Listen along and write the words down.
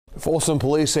Folsom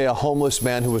police say a homeless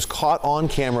man who was caught on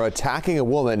camera attacking a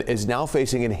woman is now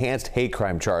facing enhanced hate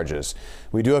crime charges.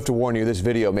 We do have to warn you, this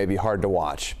video may be hard to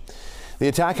watch. The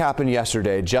attack happened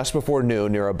yesterday just before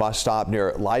noon near a bus stop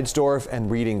near Leidsdorf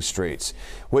and Reading Streets.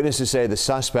 Witnesses say the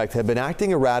suspect had been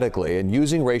acting erratically and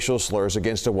using racial slurs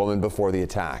against a woman before the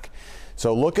attack.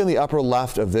 So look in the upper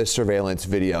left of this surveillance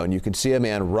video and you can see a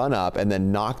man run up and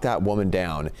then knock that woman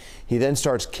down. He then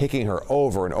starts kicking her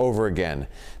over and over again.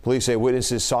 Police say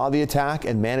witnesses saw the attack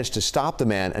and managed to stop the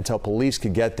man until police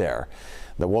could get there.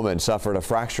 The woman suffered a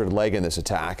fractured leg in this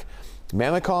attack.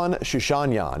 Mamikon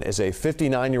Shushanyan is a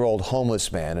 59-year-old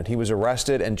homeless man, and he was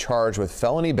arrested and charged with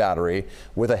felony battery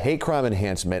with a hate crime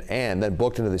enhancement and then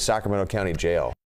booked into the Sacramento County Jail.